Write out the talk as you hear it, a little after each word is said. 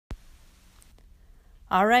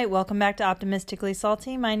All right, welcome back to Optimistically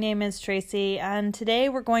Salty. My name is Tracy, and today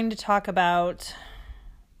we're going to talk about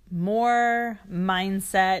more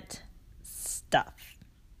mindset stuff.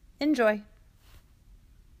 Enjoy.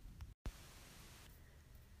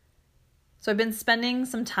 So I've been spending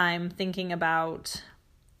some time thinking about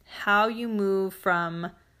how you move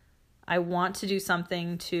from I want to do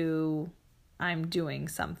something to I'm doing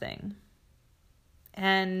something.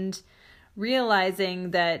 And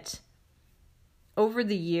realizing that over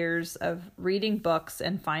the years of reading books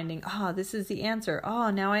and finding, this is the answer.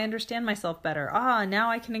 Now I understand myself better.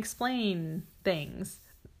 Now I can explain things.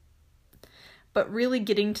 But really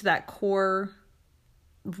getting to that core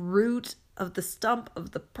root of the stump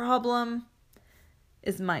of the problem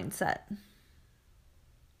is mindset.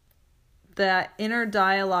 That inner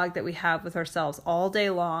dialogue that we have with ourselves all day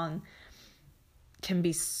long can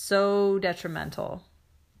be so detrimental.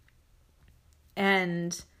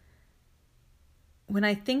 And when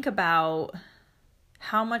I think about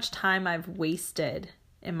how much time I've wasted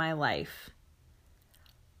in my life,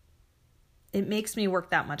 it makes me work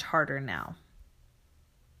that much harder now.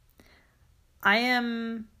 I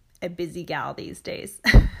am a busy gal these days.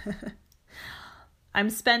 I'm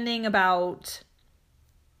spending about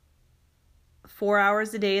 4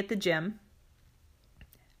 hours a day at the gym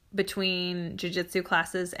between jiu-jitsu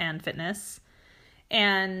classes and fitness.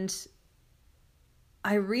 And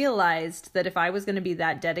I realized that if I was going to be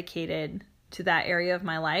that dedicated to that area of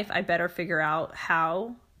my life, I better figure out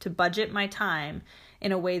how to budget my time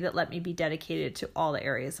in a way that let me be dedicated to all the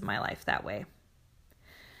areas of my life that way.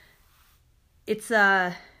 It's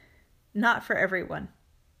not for everyone.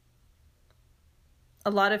 A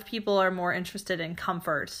lot of people are more interested in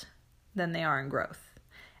comfort than they are in growth,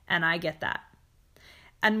 and I get that.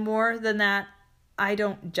 And more than that, I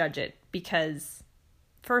don't judge it because,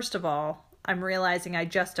 first of all, I'm realizing I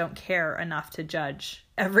just don't care enough to judge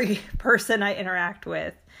every person I interact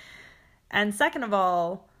with. And second of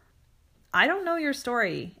all, I don't know your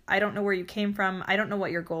story. I don't know where you came from. I don't know what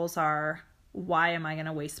your goals are. Why am I going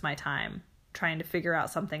to waste my time trying to figure out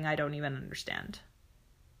something I don't even understand?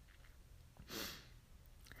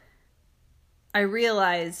 I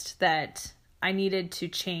realized that I needed to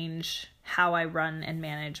change how I run and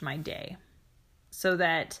manage my day so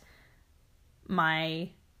that my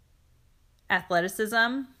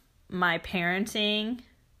athleticism, my parenting,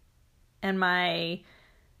 and my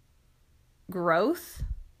growth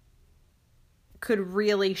could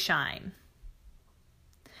really shine.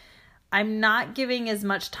 I'm not giving as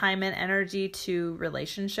much time and energy to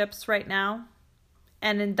relationships right now,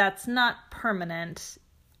 and that's not permanent.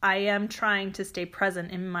 I am trying to stay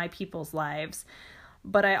present in my people's lives,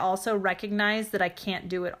 but I also recognize that I can't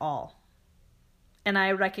do it all. And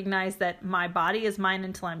I recognize that my body is mine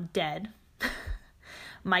until I'm dead.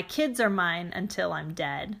 My kids are mine until I'm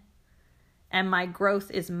dead. And my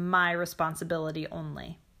growth is my responsibility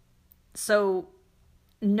only. So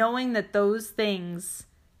knowing that those things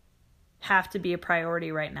have to be a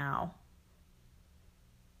priority right now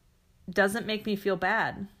doesn't make me feel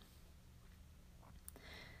bad.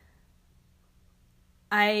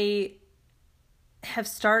 I have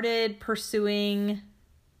started pursuing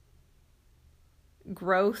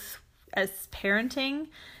growth as parenting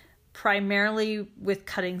primarily with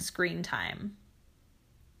cutting screen time,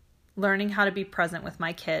 learning how to be present with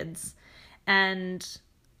my kids, and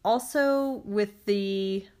also with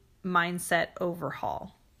the mindset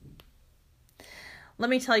overhaul. Let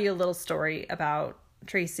me tell you a little story about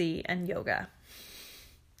Tracy and yoga.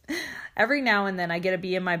 Every now and then I get a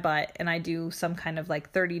bee in my butt and I do some kind of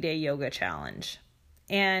 30-day yoga challenge.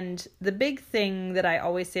 And the big thing that I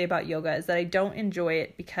always say about yoga is that I don't enjoy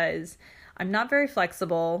it because I'm not very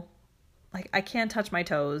flexible. I can't touch my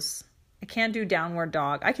toes. I can't do downward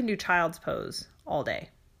dog. I can do child's pose all day,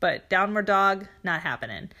 but downward dog, not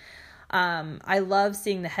happening. I love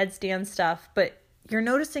seeing the headstand stuff, but you're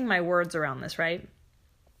noticing my words around this, right?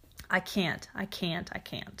 I can't.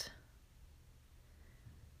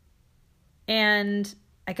 And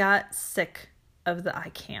I got sick of the I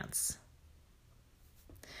can'ts.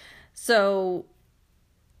 So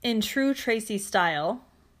in true Tracy style,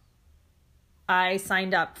 I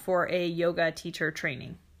signed up for a yoga teacher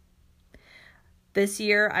training. This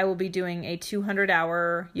year, I will be doing a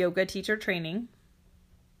 200-hour yoga teacher training,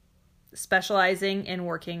 specializing in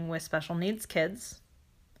working with special needs kids.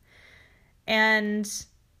 And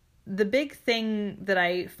the big thing that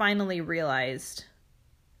I finally realized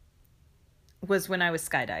was when I was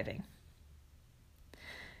skydiving.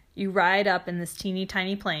 You ride up in this teeny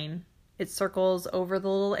tiny plane. It circles over the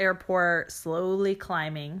little airport, slowly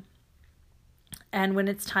climbing. And when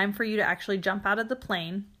it's time for you to actually jump out of the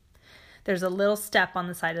plane, there's a little step on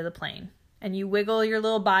the side of the plane, and you wiggle your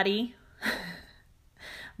little body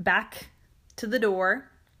back to the door,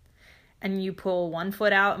 and you pull one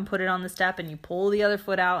foot out and put it on the step, and you pull the other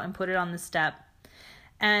foot out and put it on the step.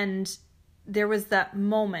 And there was that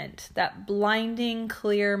moment, that blinding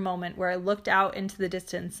clear moment where I looked out into the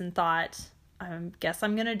distance and thought, I guess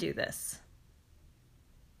I'm going to do this.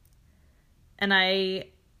 And I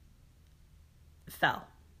fell.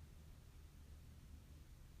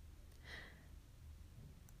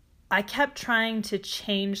 I kept trying to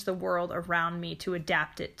change the world around me to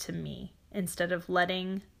adapt it to me instead of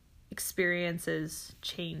letting experiences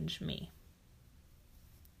change me.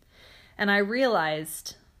 And I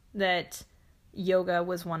realized that yoga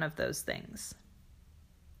was one of those things.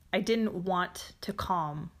 I didn't want to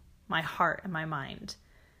calm my heart and my mind.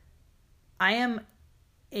 I am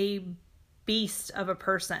a beast of a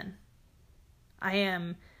person. I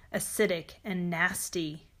am acidic and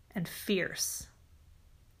nasty and fierce.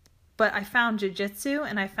 But I found jiu-jitsu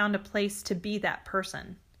and I found a place to be that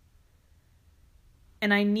person.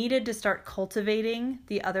 And I needed to start cultivating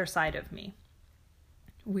the other side of me.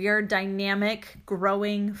 We are dynamic,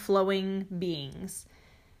 growing, flowing beings.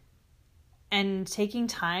 And taking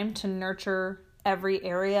time to nurture every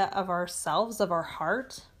area of ourselves, of our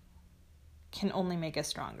heart, can only make us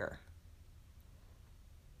stronger.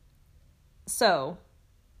 So,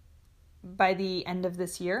 by the end of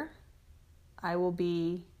this year, I will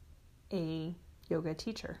be a yoga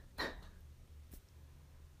teacher.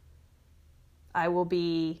 I will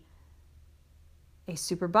be a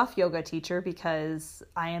super buff yoga teacher because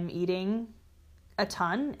I am eating a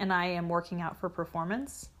ton and I am working out for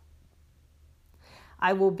performance.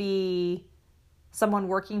 I will be someone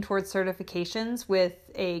working towards certifications with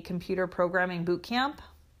a computer programming boot camp.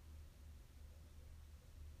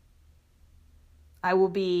 I will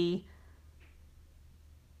be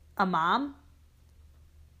a mom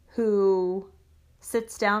who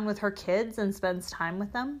sits down with her kids and spends time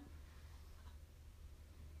with them.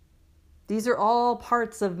 These are all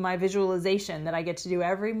parts of my visualization that I get to do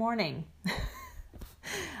every morning.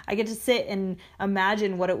 I get to sit and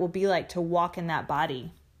imagine what it will be like to walk in that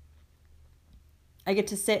body. I get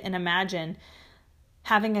to sit and imagine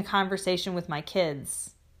having a conversation with my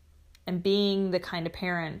kids and being the kind of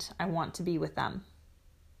parent I want to be with them.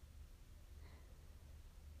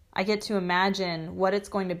 I get to imagine what it's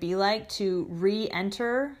going to be like to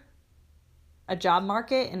re-enter a job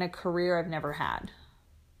market in a career I've never had.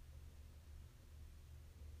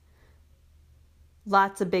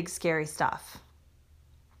 Lots of big, scary stuff.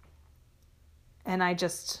 And I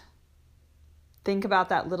just think about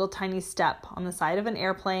that little tiny step on the side of an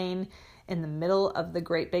airplane in the middle of the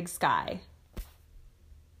great big sky.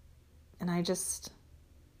 And I just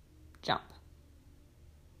jump.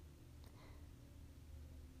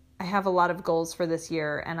 I have a lot of goals for this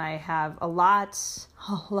year, and I have a lot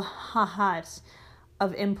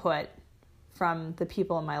of input from the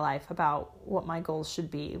people in my life about what my goals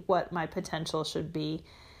should be, what my potential should be.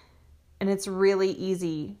 And it's really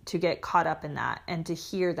easy to get caught up in that and to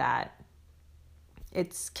hear that.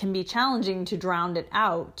 It can be challenging to drown it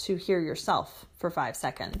out to hear yourself for 5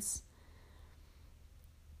 seconds.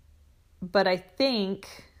 But I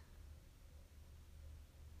think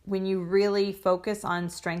when you really focus on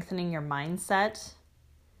strengthening your mindset,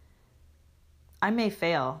 I may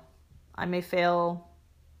fail. I may fail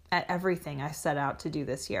at everything I set out to do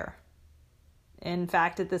this year. In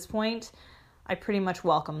fact, at this point, I pretty much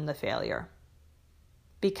welcome the failure.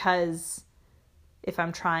 Because if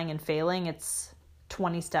I'm trying and failing, it's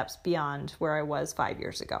 20 steps beyond where I was 5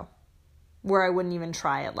 years ago, where I wouldn't even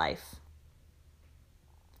try at life.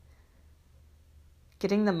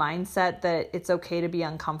 Getting the mindset that it's okay to be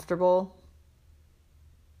uncomfortable,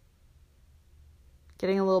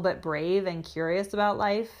 getting a little bit brave and curious about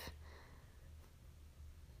life,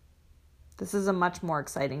 this is a much more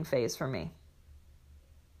exciting phase for me.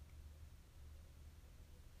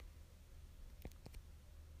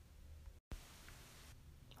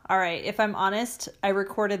 All right, if I'm honest, I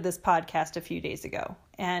recorded this podcast a few days ago,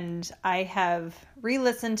 and I have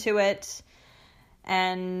re-listened to it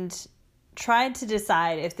and tried to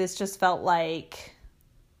decide if this just felt like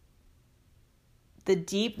the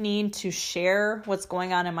deep need to share what's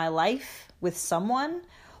going on in my life with someone,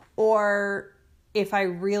 or if I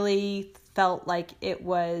really felt like it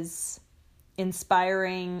was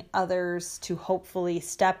inspiring others to hopefully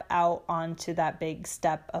step out onto that big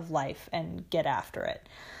step of life and get after it.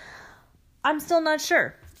 I'm still not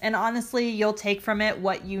sure. And honestly, you'll take from it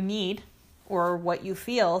what you need or what you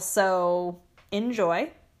feel. So enjoy.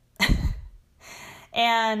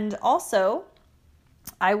 And also,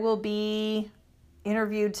 I will be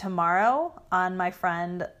interviewed tomorrow on my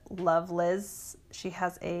friend Love Liz. She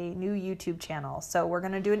has a new YouTube channel. So we're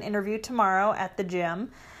going to do an interview tomorrow at the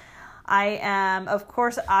gym. I am, of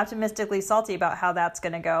course, optimistically salty about how that's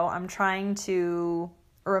going to go. I'm trying to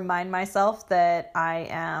remind myself that I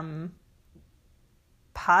am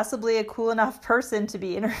possibly a cool enough person to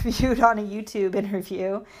be interviewed on a YouTube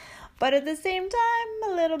interview. But at the same time,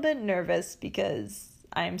 I'm a little bit nervous because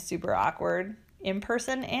I'm super awkward in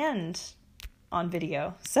person and on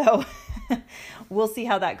video. So we'll see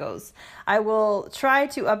how that goes. I will try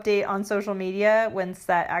to update on social media once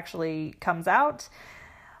that actually comes out.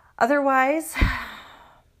 Otherwise,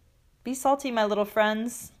 be salty, my little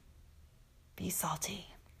friends. Be salty.